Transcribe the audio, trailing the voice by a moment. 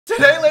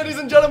Today, ladies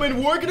and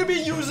gentlemen, we're gonna be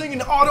using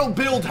an auto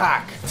build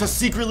hack to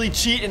secretly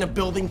cheat in a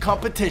building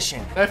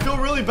competition. And I feel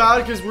really bad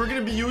because we're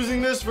gonna be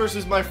using this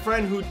versus my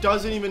friend who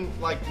doesn't even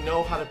like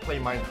know how to play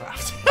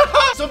Minecraft.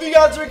 So if you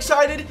guys are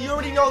excited, you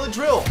already know the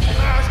drill.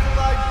 Smash the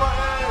like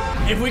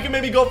button. If we can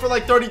maybe go for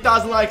like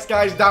 30,000 likes,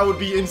 guys, that would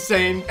be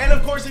insane. And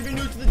of course, if you're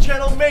new to the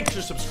channel, make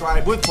sure to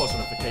subscribe with post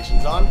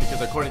notifications on,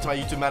 because according to my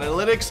YouTube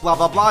analytics, blah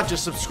blah blah,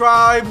 just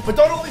subscribe. But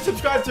don't only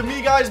subscribe to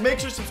me, guys, make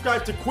sure to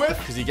subscribe to Quiff,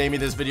 because he gave me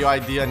this video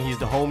idea and he's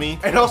the homie.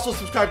 And also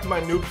subscribe to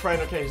my noob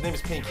friend. Okay, his name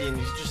is Pinky and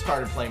he's just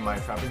started playing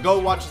Minecraft. And go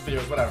watch his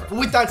videos, whatever. But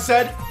with that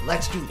said,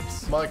 let's do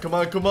this. Come on, come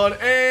on, come on.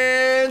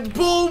 And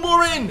boom,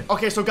 we're in.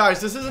 Okay, so guys,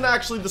 this isn't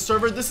actually the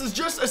server. This is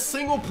just a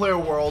single player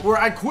world where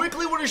I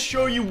quickly want to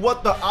show you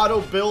what the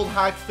auto build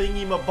hack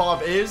thingy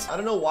mabob is. I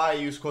don't know why I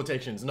use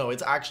quotations. No,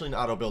 it's actually an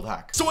auto build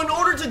hack. So in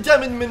order to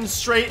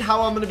demonstrate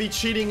how I'm going to be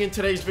cheating in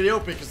today's video,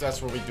 because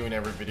that's what we do in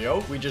every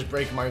video, we just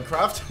break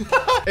Minecraft.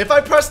 If I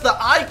press the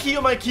I key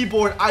on my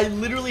keyboard, I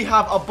literally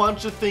have a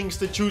bunch of things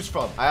to choose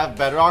from. I have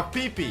Bedrock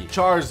PP,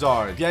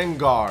 Charizard,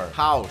 Gengar,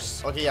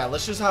 House. Okay, yeah,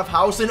 let's just have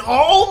House and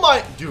oh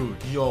my dude,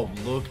 yo,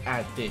 look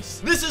at this.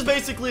 This is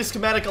basically a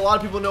schematic. A lot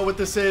of people know what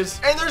this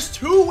is. And there's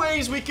two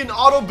ways we can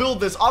auto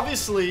build this.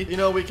 Obviously, you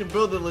know, we can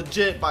build it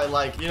legit by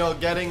like, you know,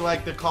 getting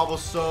like the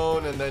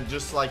cobblestone and then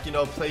just like, you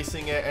know,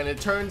 placing it and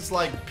it turns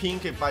like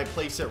pink if I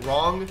place it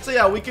wrong. So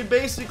yeah, we could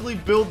basically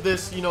build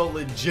this, you know,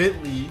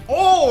 legitly.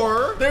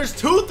 Or there's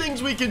two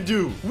things we can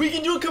do. We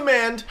can do a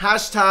command,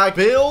 hashtag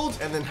build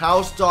and then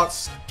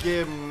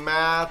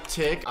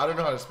house.schematic. I don't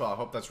know how to spell. I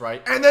hope that's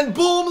right. And then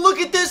boom, look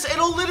at this.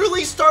 It'll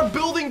literally start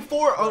building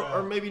for,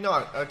 or maybe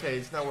not. Okay,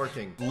 it's not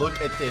working.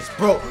 Look at this,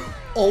 bro.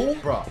 Oh,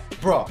 bro.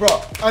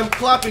 I'm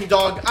clapping,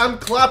 dog. I'm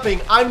clapping.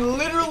 I'm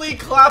literally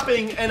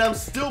clapping and I'm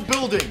still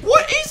building.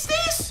 What is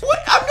this? What?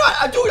 I'm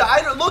not, dude,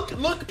 I don't, look,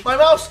 my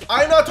mouse.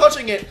 I'm not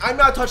touching it. I'm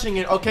not touching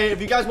it. Okay,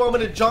 if you guys want me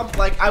to jump,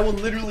 like, I will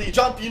literally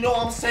jump. You know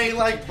what I'm saying?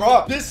 Like,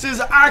 bro, this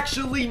is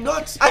actually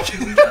nuts.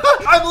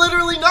 I'm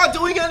literally not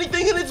doing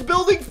anything and it's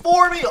building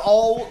for me.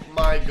 Oh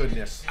my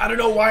goodness. I don't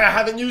know why I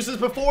haven't used this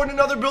before in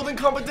another building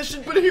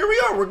competition, but here we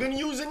are. We're gonna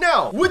use it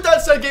now. With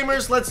that said,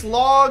 gamers, let's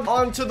log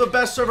on to the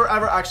best server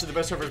ever. Actually, the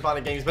best server is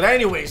Bionic Games, but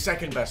anyway,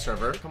 second best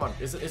server. Come on,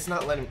 it's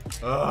not letting.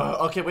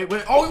 Okay, wait.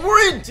 Oh,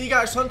 we're in. See,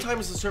 guys,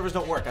 sometimes the servers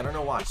don't work. I don't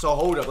know why. So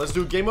hold up. Let's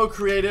do game mode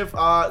creative.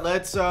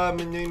 Let's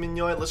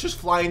just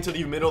fly into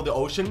the middle of the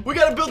ocean. We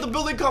gotta build the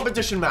building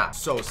competition map.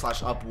 So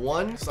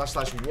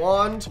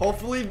 /up1/wand.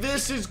 Hopefully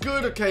this is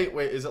good. Okay,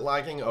 wait, is it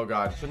lagging? Oh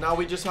god. So now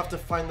we just have to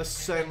find the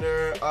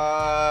center.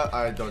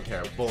 I don't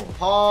care. Boom.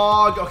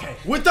 Hog. Okay.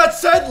 With that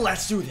said,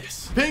 let's do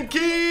this.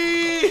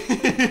 Pinky.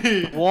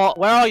 What?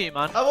 Where are you,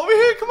 man? I'm over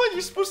here. Come on,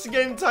 you're supposed to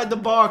get inside the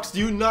box. Do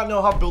you not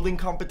know how building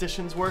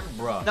competitions work,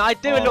 bruh? No, I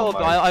do a little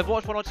bit. I've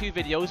watched 1 or 2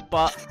 videos,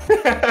 but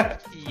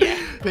yeah.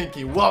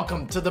 Pinky,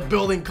 welcome to the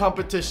building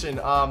competition.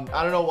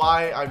 I don't know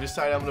why I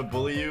decided I'm gonna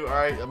bully you. All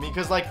right, I mean,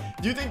 because like,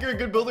 do you think you're a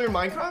good builder in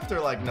Minecraft or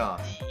like nah?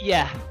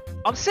 Yeah.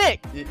 I'm sick.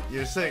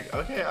 You're sick.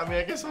 Okay, I mean,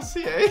 I guess we'll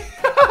see, eh?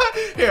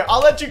 Here, I'll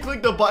let you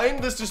click the button.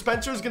 This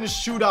dispenser is gonna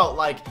shoot out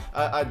like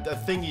a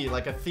thingy,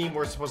 like a theme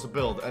we're supposed to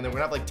build, and then we're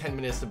gonna have like 10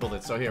 minutes to build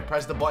it. So here,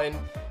 press the button,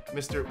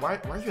 Mr. Why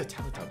are you a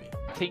Teletubby?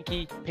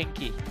 Pinky.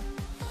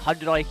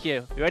 100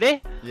 IQ. You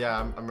ready?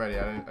 Yeah, I'm ready.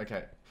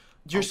 Okay.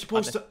 You're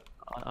supposed to.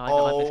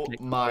 Oh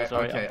my.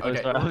 Sorry, okay.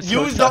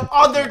 Use the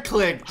other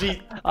click.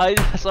 Gee.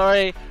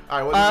 Sorry. All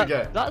right, what did we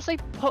get? That's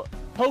like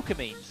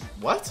Pokemeans.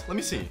 What? Let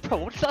me see. Bro,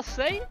 what does that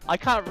say? I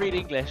can't read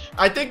English.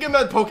 I think it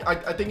meant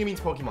I think it means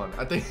Pokemon.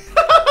 I think.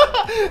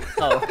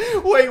 Oh.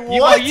 Wait,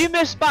 what? You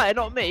missed that,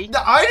 not me. No,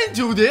 I didn't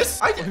do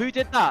this. Who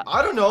did that?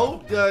 I don't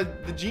know. The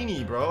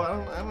genie, bro.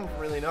 I don't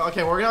really know.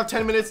 Okay, we're gonna have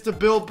 10 minutes to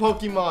build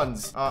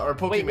Pokemons or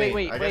Pokemon.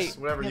 Wait. I guess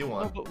whatever you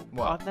want.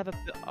 What?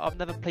 I've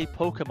never played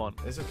Pokemon.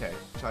 It's okay.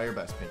 Try your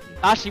best, Pinky.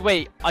 Actually,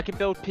 wait. I can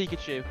build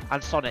Pikachu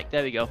and Sonic.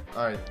 There we go.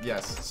 All right.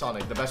 Yes,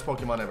 Sonic, the best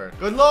Pokemon ever.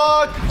 Good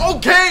luck.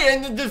 Okay,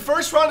 and the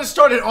first round has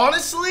started.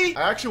 Honestly,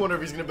 I actually wonder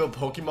if he's gonna build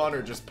Pokemon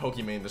or just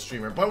Pokemon the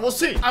streamer, but we'll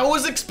see. I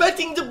was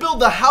expecting to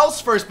build the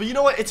house first, but you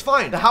know what? It's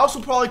fine. The house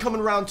will probably come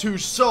in round 2,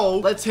 so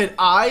let's hit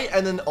I,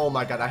 and then, oh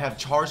my god, I have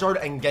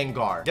Charizard and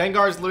Gengar.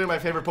 Gengar is literally my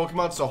favorite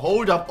Pokemon, so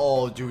hold up.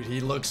 Oh, dude, he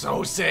looks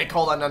so sick.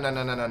 Hold on,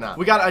 no.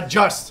 We gotta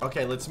adjust.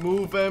 Okay, let's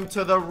move him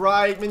to the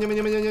right.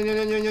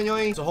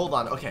 So hold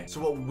on. Okay, so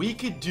what we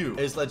could do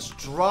is let's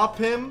drop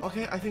him.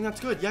 Okay, I think that's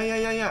good.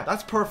 Yeah.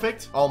 That's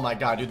perfect. Oh my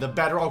god, dude, the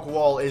bedrock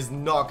wall is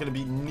not gonna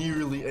be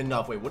nearly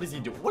enough. Wait, what is he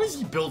doing? What is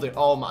he building?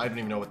 Oh my, I don't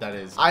even know what that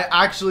is. I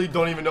actually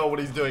don't even know what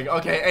he's doing.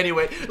 Okay,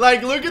 anyway,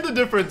 like, look at the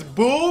difference.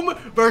 Boom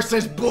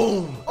versus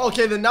boom.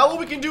 Okay, then now what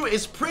we can do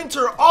is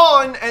printer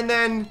on, and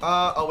then,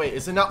 oh wait,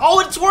 is it not? Oh,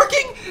 it's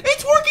working.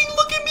 It's working.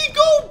 Look at me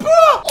go,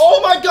 bro. Oh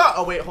my god.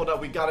 Oh wait, hold up.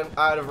 We got him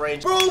out of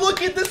range. Bro,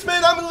 look at this,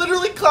 man. I'm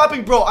literally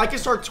clapping. Bro, I can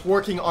start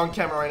twerking on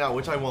camera right now,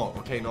 which I won't.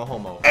 Okay, no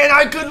homo. And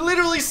I could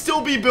literally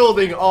still be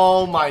building.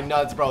 Oh my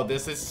nuts, bro.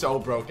 This is so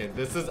broken.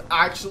 This is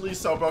actually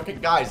so broken.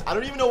 Guys, I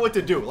don't even know what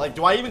to do. Like,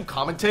 do I even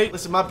commentate?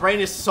 Listen, my brain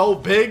is so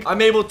big.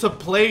 I'm able to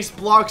place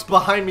blocks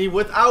behind me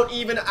without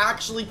even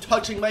actually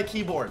touching my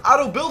keyboard.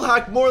 Auto build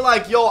hack, more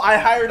like, yo, I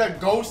hired a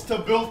ghost to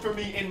build for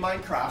me in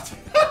Minecraft.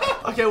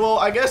 Okay, well,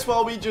 I guess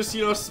while we just,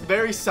 you know,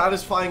 very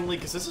satisfyingly,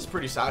 because this is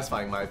pretty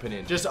satisfying in my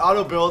opinion, just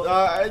auto build.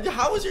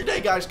 How was your day,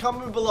 guys?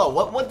 Comment below.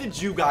 What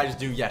did you guys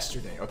do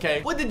yesterday,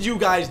 okay? What did you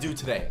guys do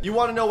today? You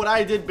want to know what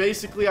I did?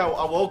 Basically, I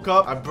woke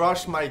up, I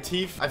brushed my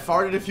teeth, I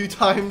farted a few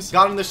times,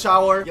 got in the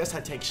shower. Yes, I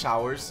take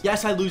showers.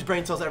 Yes, I lose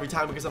brain cells every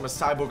time because I'm a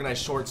cyborg and I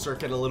short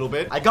circuit a little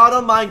bit. I got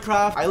on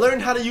Minecraft, I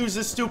learned how to use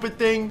this stupid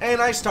thing,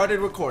 and I started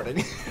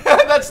recording.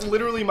 That's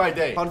literally my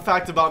day. Fun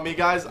fact about me,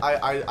 guys,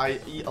 I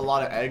eat a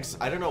lot of eggs.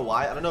 I don't know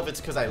why. I don't know if it's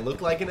because I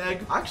look like an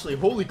egg. Actually,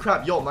 holy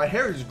crap, yo, my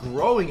hair is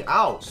growing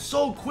out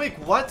so quick.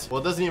 What?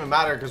 Well, it doesn't even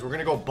matter because we're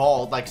gonna go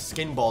bald, like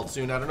skin bald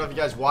soon. I don't know if you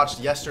guys watched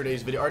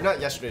yesterday's video, or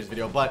not yesterday's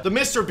video, but the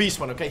Mr. Beast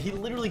one, okay? He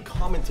literally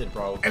commented,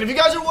 bro. And if you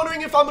guys are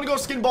wondering if I'm gonna go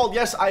skin bald,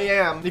 yes, I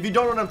am. If you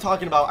don't know what I'm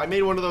talking about, I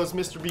made one of those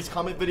Mr. Beast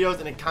comment videos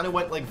and it kind of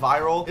went like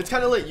viral. It's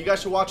kind of lit. You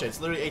guys should watch it. It's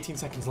literally 18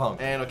 seconds long.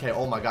 And okay,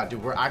 oh my god,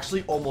 dude, we're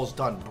actually almost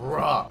done,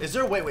 bruh. Is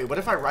there, wait, what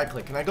if I right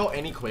click? Can I go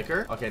any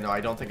quicker? Okay, no,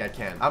 I don't think I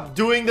can. I'm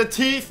doing the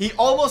teeth. He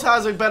almost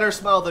has a better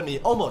smile than me.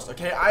 Almost,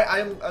 okay?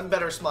 I'm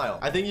better smile.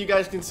 I think you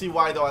guys can see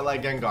why though I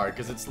like Gengar,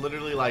 because it's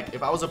literally like,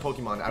 if I was a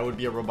Pokemon, I would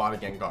be a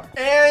robotic Gengar.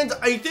 And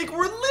I think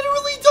we're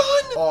literally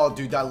done. Oh,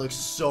 dude, that looks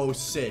so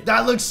sick.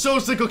 That looks so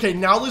sick. Okay,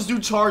 now let's do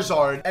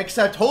Charizard.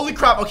 Except, holy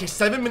crap. Okay,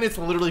 7 minutes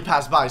literally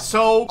passed by.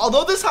 So,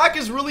 although this hack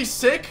is really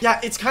sick, yeah,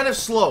 it's kind of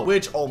slow.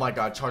 Which, oh my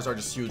god, Charizard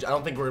is huge. I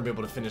don't think we're gonna be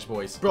able to finish,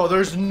 boys. Bro,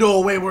 there's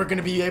no way we're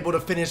gonna be able to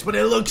finish, but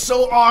it looks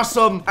so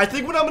awesome. I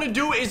think what I'm gonna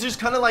do is just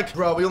kind of like,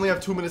 bro, we only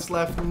have 2 minutes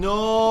left.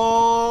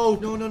 No.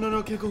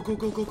 Okay,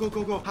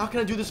 go. How can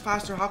I do this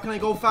faster? How can I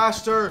go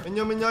faster?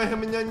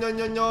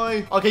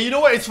 Okay, you know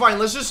what? It's fine.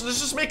 Let's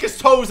just make his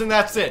toes and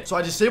that's it. So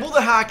I disabled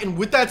the hack, and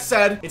with that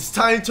said, it's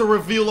time to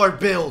reveal our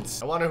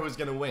builds. I wonder who's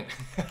gonna win.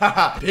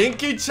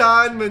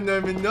 Pinky-chan.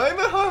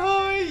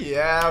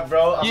 Yeah,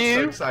 bro. I'm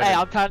so excited. Hey,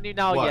 I'm telling you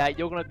now, what? yeah,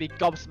 you're gonna be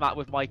gobsmacked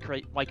with my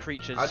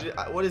creatures.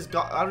 What is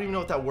I don't even know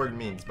what that word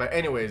means. But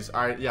anyways,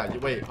 all right, yeah.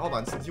 Wait, hold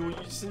on. Since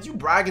you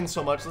bragging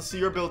so much, let's see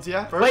your builds,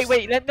 yeah? First?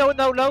 Wait. No.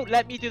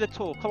 Let me do the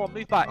tour. Come on,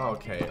 move back.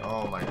 Okay.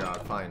 Oh my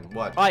god. Fine.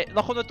 What? All right,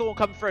 knock on the door and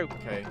come through.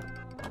 Okay.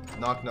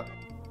 Knock. Okay.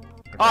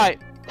 All right.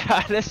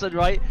 Listen,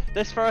 right.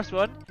 This first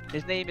one,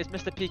 his name is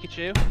Mr.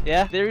 Pikachu.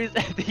 Yeah.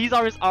 These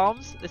are his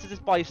arms. This is his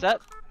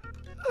bicep.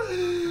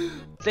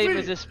 Same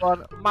as this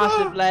one.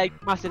 Massive leg,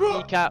 massive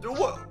kneecap.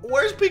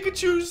 Where's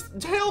Pikachu's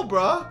tail,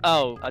 bruh?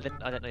 Oh, I didn't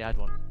know you had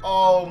one.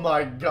 Oh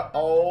my god.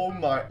 Oh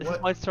my. This is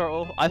my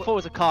turtle. I thought it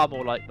was a car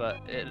more like, but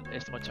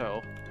it's my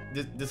turtle.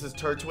 This is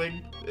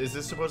Turtwig? Is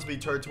this supposed to be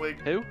Turtwig?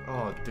 Who?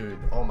 Oh, dude.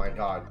 Oh my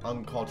god.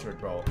 Uncultured,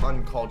 bro.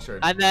 Uncultured.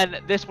 And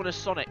then this one is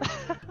Sonic.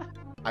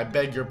 I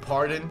beg your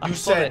pardon? You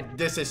Sonic. said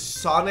this is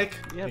Sonic?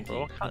 Yeah,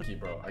 Pinky,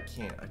 bro. I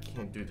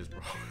can't do this,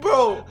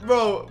 bro.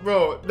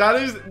 Bro.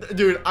 That is,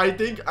 dude, I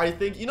think,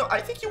 you know,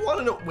 I think you want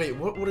to know. Wait,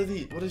 what are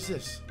these? What is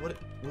this?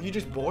 Were you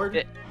just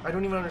bored? I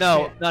don't even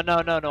understand.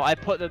 No. I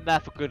put them there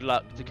for good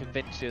luck to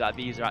convince you that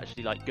these are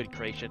actually like good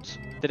creations.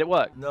 Did it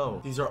work? No,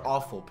 these are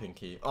awful,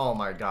 Pinky. Oh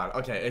my god.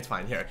 Okay, it's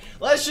fine. Here,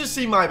 let's just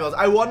see my builds.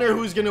 I wonder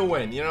who's gonna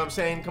win. You know what I'm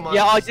saying? Come on.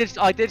 Yeah,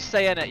 I did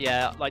say in it.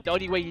 Yeah, like the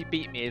only way you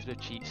beat me is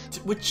with cheats.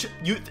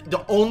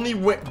 The only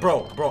way,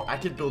 bro. I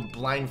could build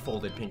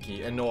blindfolded,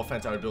 Pinky. And no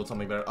offense, I would build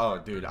something better. Oh,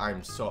 dude, I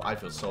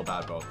feel so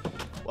bad, bro.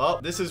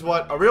 Well, this is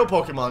what a real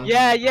Pokemon.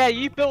 Yeah,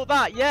 you built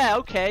that. Yeah,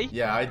 okay.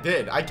 Yeah, I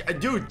did.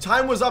 Dude,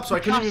 time was up, so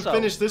Picasso. I couldn't even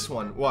finish this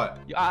one. What?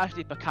 You're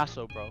actually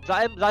Picasso, bro. Is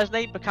that his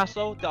name?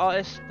 Picasso, the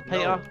artist, the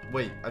painter? No,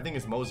 wait, I think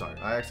it's Mozart.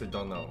 I actually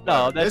don't know.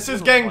 No, this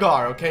is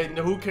Gengar, okay?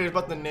 Who cares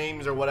about the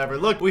names or whatever?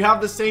 Look, we have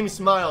the same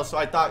smile, so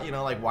I thought, you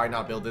know, like, why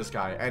not build this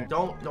guy? And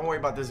don't worry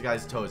about this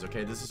guy's toes,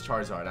 okay? This is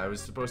Charizard. I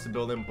was supposed to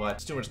build him, but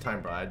it's too much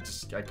time, bro. I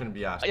couldn't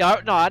be asked.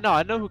 Yeah, no,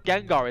 I know who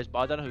Gengar is, but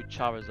I don't know who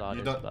Charizard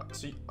is. But...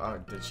 See,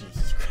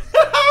 Jesus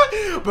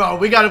Christ. Bro,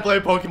 we gotta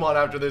play Pokemon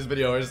after this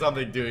video or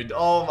something, dude.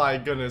 Oh my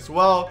goodness.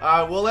 Well,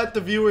 we'll let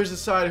the viewers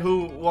decide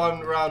who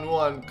won round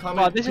one.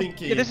 Comment,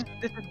 Pinky. Yeah,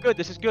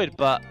 this is good,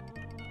 but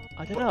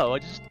I don't know. I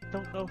just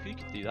don't know if you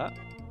can do that.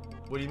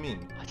 What do you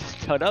mean? I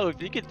just don't know if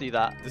you can do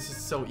that. This is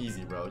so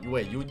easy, bro.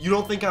 Wait, you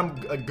don't think I'm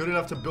good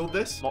enough to build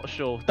this? Not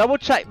sure. Double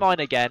check mine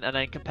again and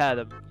then compare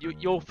them.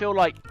 You'll feel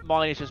like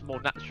mine is just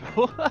more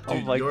natural. Dude,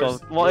 oh my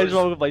god. What is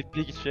wrong with my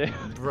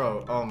Pikachu?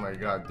 Bro, oh my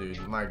god, dude.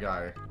 My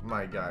guy.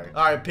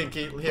 Alright,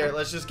 Pinky. Here,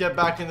 let's just get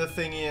back in the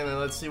thingy and then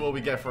let's see what we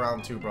get for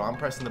round 2, bro. I'm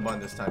pressing the button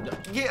this time.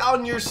 Get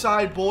on your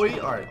side, boy.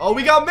 Alright. Oh,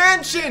 we got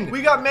mansion!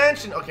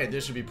 Okay,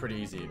 this should be pretty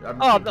easy.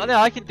 No,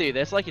 I can do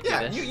this. I can do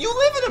this. Yeah, you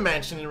live in a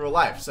mansion in real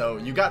life, so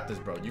you got this,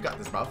 bro.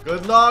 Good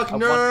Good luck, I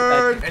want the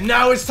nerd. And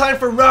now it's time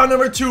for round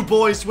number 2,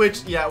 boys.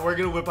 Which, yeah, we're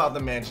gonna whip out the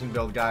mansion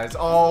build, guys.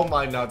 Oh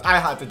my nuts. I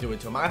have to do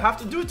it to him. I have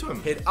to do it to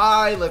him. Hit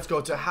I. Let's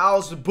go to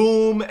house.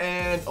 Boom.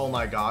 And oh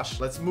my gosh.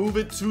 Let's move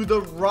it to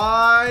the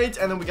right.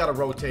 And then we gotta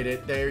rotate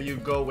it. There you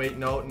go. Wait,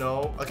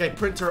 no. Okay,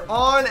 printer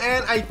on.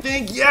 And I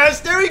think, yes,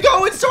 there we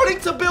go. It's starting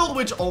to build,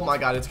 which, oh my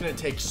god, it's gonna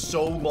take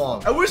so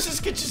long. I wish this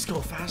could just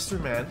go faster,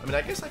 man. I mean,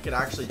 I guess I could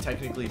actually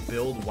technically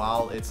build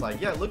while it's like,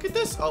 yeah, look at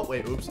this. Oh,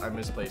 wait, oops, I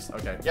misplaced.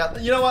 Okay, yeah,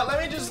 you know what?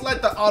 Let me just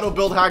let the auto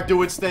build hack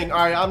do its thing. All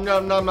right, I'm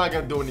not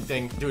gonna do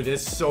anything. Dude,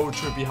 it's so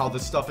trippy how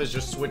this stuff is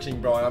just switching,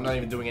 bro, and I'm not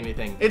even doing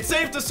anything. It's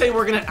safe to say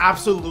we're gonna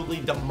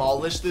absolutely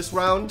demolish this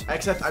round,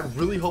 except I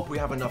really hope we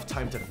have enough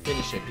time to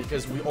finish it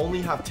because we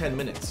only have 10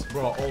 minutes.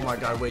 Bro, oh my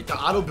god, wait, the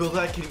auto build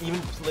hack can even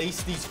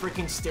place these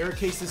freaking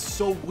staircases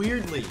so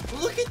weirdly.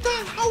 Look at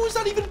that. How is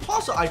that even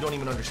possible? I don't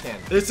even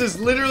understand. This is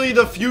literally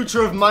the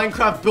future of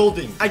Minecraft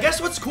building. I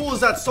guess what's cool is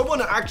that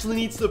someone actually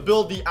needs to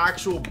build the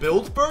actual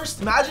build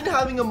first. Imagine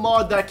having a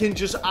mod that can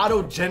just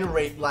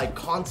auto-generate like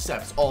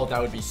concepts. Oh,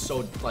 that would be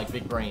so like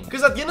big brain.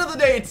 Because at the end of the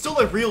day, it's still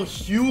a real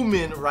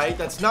human, right?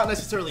 That's not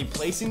necessarily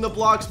placing the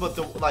blocks, but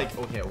the like,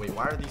 okay, wait,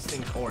 why are these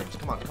things orange?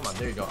 Come on,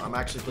 there you go. I'm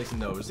actually placing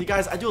those. See,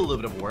 guys, I do a little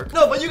bit of work.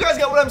 No, but you guys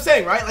get what I'm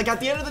saying, right? Like at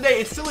the end of the day,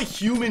 it's still a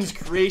human's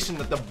creation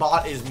that the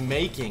bot is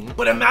making.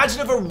 But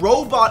imagine if a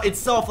robot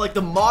itself, like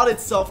the mod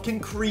itself, can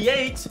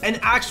create an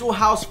actual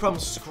house from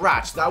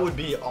scratch. That would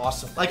be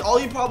awesome. Like all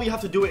you probably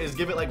have to do is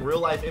give it like real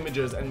life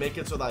images and make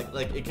it so that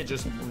like it could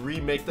just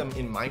remake them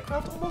in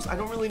Minecraft almost. I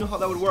don't really know how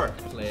that would work.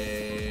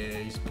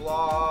 Place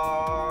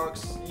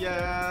blocks.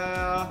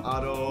 Yeah.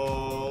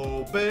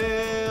 Auto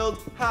build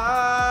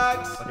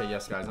hacks. Okay,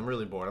 yes, guys, I'm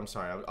really bored. I'm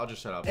sorry. I'll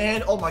just shut up.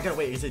 And oh my god,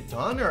 wait, is it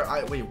done or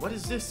wait, what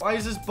is this? Why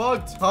is this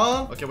bugged?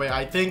 Huh? Okay, wait,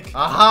 I think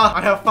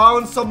I have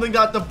found something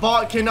that the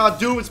bot cannot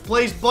do. It's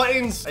place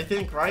buttons. I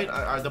think, right?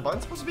 Are the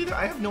buttons supposed to be there?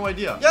 I have no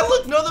idea. Yeah,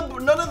 look,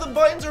 none of the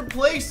buttons are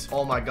placed.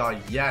 Oh my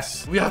god,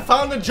 yes. We have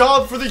found a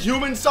job for the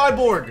human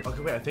cyborg.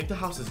 Okay, wait, I think the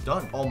house is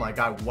done. Oh my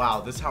god,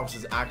 wow, this house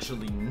is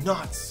actually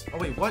nuts. Oh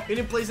wait, what? You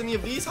didn't place any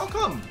of these? How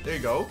come? There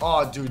you go.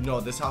 Oh, dude, no,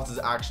 this house is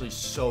actually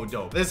so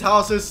dope. This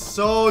house is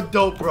so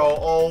dope, bro.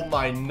 Oh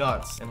my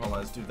nuts. And hold on,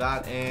 let's do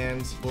that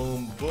and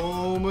boom,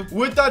 boom.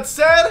 With that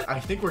said, I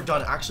think we're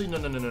done. Actually,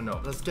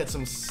 no. Let's get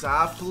some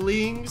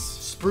saplings,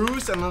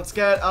 spruce, and let's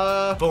get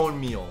bone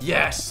meal.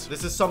 Yes,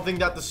 this is something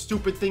that the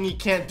stupid thingy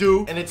can't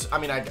do. And it's, I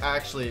mean, I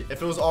actually,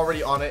 if it was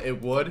already on it,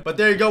 it would. But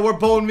there you go. We're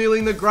bone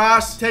mealing the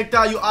grass. Take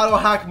that, you auto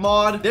hack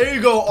mod. There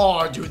you go.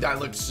 Oh, dude, that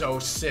looks so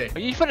sick. Are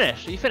you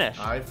finished? Are you finished?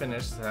 I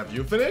finished. Have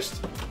you finished?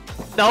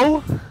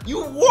 No.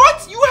 You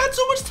what? You had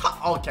so much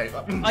time. Okay.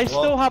 I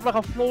still have like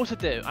a floor to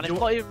do, and it's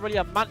not even really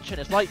a mansion.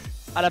 It's like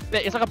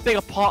it's like a big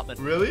apartment.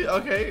 Really?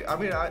 Okay. I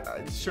mean,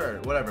 sure,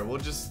 whatever. We'll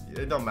just,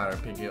 it don't matter,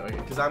 Pinky, okay?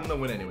 Because I'm gonna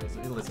win anyways.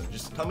 Listen,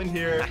 just come in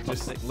here.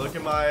 Just look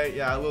at my,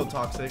 yeah, a little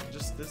toxic.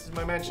 Just, this is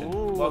my mansion.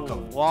 Ooh,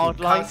 welcome.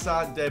 Wildlife.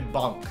 Casa de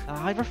Bank.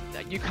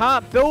 You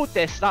can't build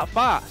this that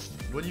fast.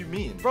 What do you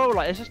mean? Bro,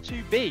 like, it's just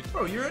too big.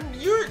 Bro,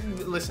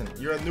 listen,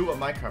 you're a noob at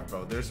Minecraft,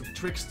 bro. There's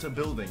tricks to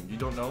building. You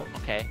don't know?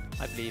 Okay,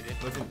 I believe it.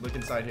 Look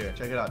inside here.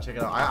 Check it out.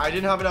 I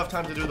didn't have enough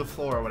time to do the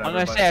floor or whatever. I'm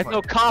gonna say, there's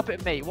no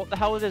carpet, mate. What the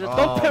hell is this?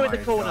 Don't put it in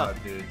the corner.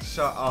 God, dude.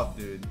 Shut up,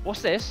 dude.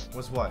 What's this?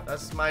 What's what?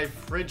 That's my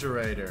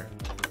refrigerator.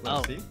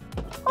 Let's see.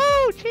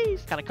 Oh,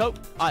 jeez. Can I cope?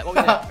 All right, what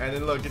we got? And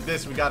then look at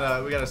this. We got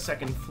a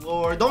second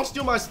floor. Don't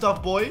steal my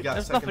stuff, boy. We got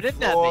There's second nothing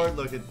floor. in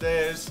there, mate. Look at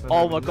this.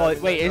 Oh my god.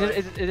 Wait,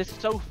 is this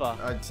a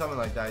sofa? Something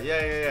like that.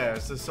 Yeah.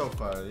 It's a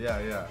sofa.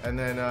 Yeah. And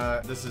then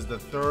this is the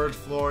third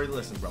floor.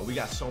 Listen, bro. We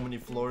got so many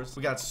floors.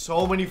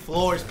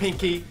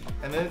 Pinky.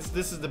 And then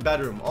this is the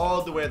bedroom,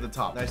 all the way at the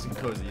top. Nice and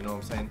cozy. You know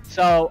what I'm saying?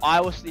 So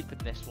I will sleep in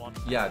this one.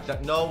 Yeah.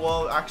 No.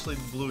 Well, actually,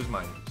 blue is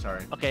mine.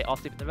 Sorry. Okay, I'll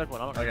sleep in the red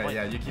one. Okay.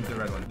 Yeah. You keep the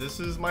red one. This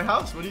is my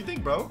house. What do you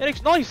think, bro? It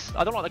looks nice.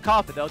 I don't like the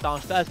carpet though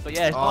downstairs, but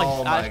yeah, it's nice.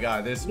 Oh my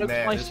god, this man.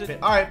 Nice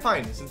All right,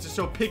 fine. Since you're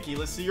so picky,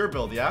 let's see your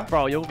build, yeah?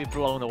 Bro, you're gonna be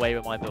blown away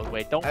with my build.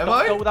 Wait, don't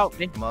go without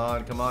me. Come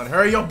on.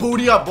 Hurry your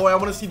booty up, boy. I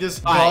want to see this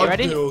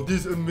build.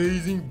 This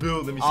amazing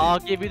build. Let me see. I'll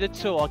give you the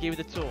tour.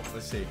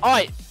 Let's see. All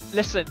right,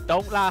 listen,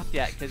 don't laugh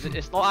yet, because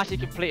it's not actually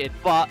completed,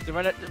 but the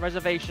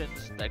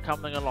reservations that are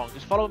coming along.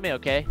 Just follow me,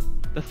 okay?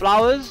 The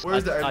flowers.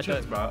 Where's the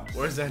entrance, bro?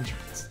 Where's the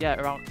entrance? Yeah,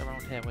 around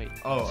here. Wait.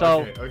 Oh,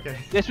 so, okay.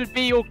 This would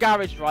be your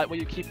garage, right, where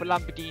you keep the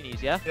Lamborghinis,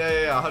 yeah?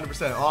 Yeah,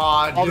 100%.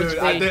 Oh,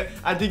 dude,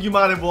 I think you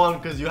might have won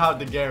because you have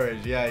the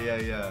garage.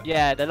 Yeah.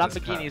 Yeah, the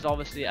Lamborghinis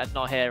obviously are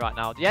not here right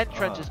now. The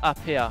entrance is up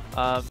here.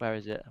 Where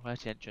is it?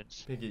 Where's the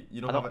entrance? Pinky,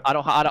 you I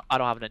don't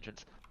have an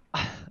entrance.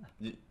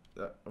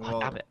 Well,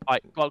 damn it.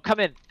 Alright, well, come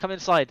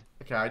inside.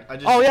 Okay, I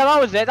just... Oh, yeah,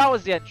 that was it. That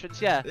was the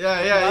entrance, yeah.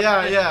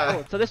 Yeah.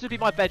 Cool. So this would be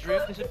my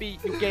bedroom. This would be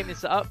your gaming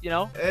setup, you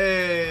know?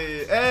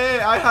 Hey,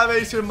 I have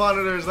Acer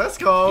monitors. Let's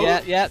go.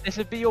 Yeah. This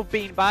would be your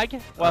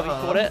beanbag, whatever you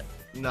call it.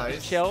 Nice.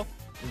 Just chill.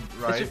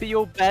 Right. This would be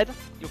your bed,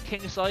 your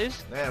king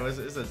size. Man,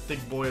 it's a thick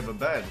boy of a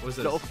bed. What's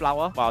this? Little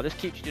flower. Wow, this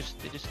keeps you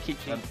it just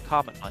keeps you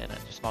calm at night, and it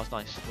just smells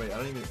nice. Wait,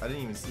 I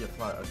didn't even see a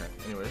flower. Okay.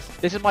 Anyways.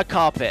 This is my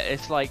carpet.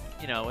 It's like,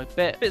 you know, a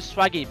bit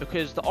swaggy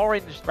because the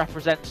orange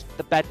represents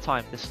the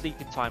bedtime, the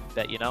sleeping time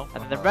bit, you know.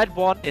 And then the red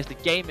one is the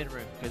gaming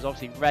room because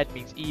obviously red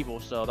means evil,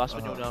 so that's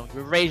when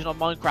you're raging on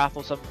Minecraft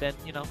or something,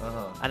 you know.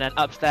 And then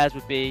upstairs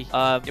would be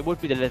it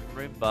would be the living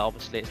room, but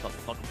obviously it's not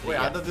complete. Wait,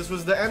 yet. I thought this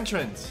was the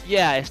entrance.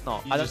 Yeah, it's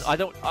not.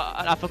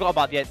 I forgot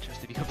about the entrance,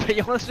 to be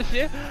completely honest with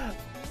you.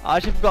 I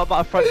actually forgot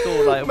about a front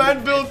door. Like,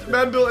 man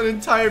built an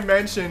entire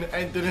mansion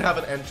and didn't have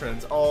an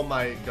entrance. Oh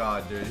my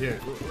god, dude. Here,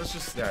 let's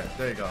just there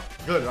you go.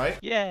 Good, right?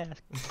 Yeah.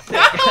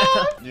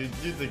 you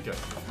did good.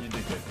 You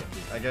did good.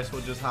 I guess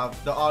we'll just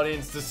have the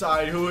audience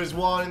decide who is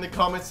won in the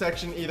comment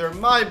section, either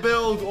my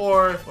build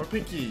or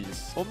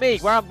Pinky's. Or me.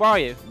 Where are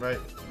you? Right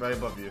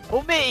above you.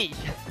 Or me.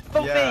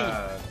 Me.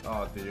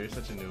 Oh, dude, you're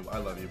such a noob. I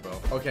love you, bro.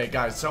 Okay,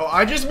 guys. So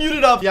I just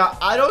muted up. Yeah,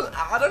 I don't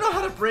know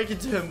how to break it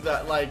to him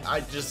that like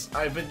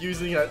I've been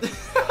using it.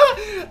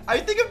 I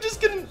think I'm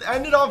just gonna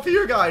end it off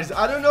here, guys.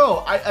 I don't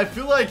know. I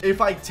feel like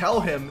if I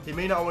tell him, he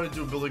may not want to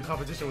do a building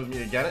competition with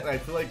me again, and I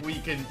feel like we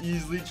can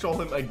easily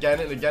troll him again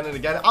and again and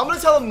again. I'm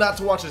gonna tell him not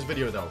to watch this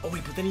video though. Oh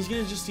wait, but then he's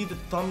gonna just see the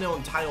thumbnail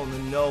and title and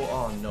then know.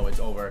 Oh no, it's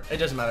over. It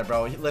doesn't matter,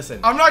 bro.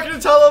 Listen, I'm not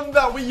gonna tell him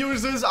that we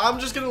use this. I'm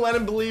just gonna let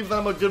him believe that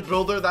I'm a good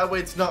builder. That way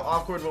it's not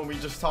awkward when we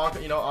just talk,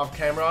 you know, off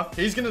camera.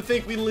 He's gonna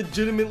think we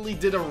legitimately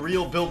did a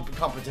real build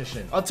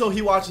competition until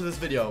he watches this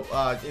video.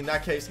 In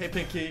that case, hey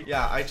Pinky,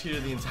 yeah, I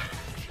cheated the entire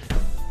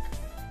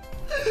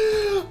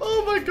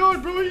oh my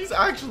god, bro, he's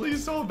actually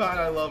so bad.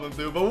 I love him,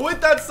 dude. But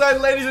with that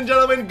said, ladies and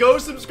gentlemen, go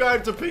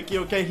subscribe to Pinky,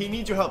 okay? He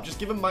needs your help. Just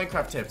give him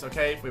Minecraft tips,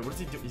 okay? Wait, what does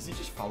he do? Is he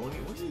just following me?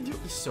 What does he do?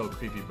 He's so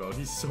creepy, bro.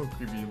 He's so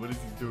creepy. What is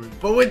he doing?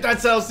 But with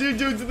that said, I'll see you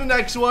dudes in the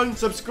next one.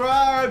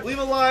 Subscribe, leave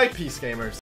a like. Peace, gamers.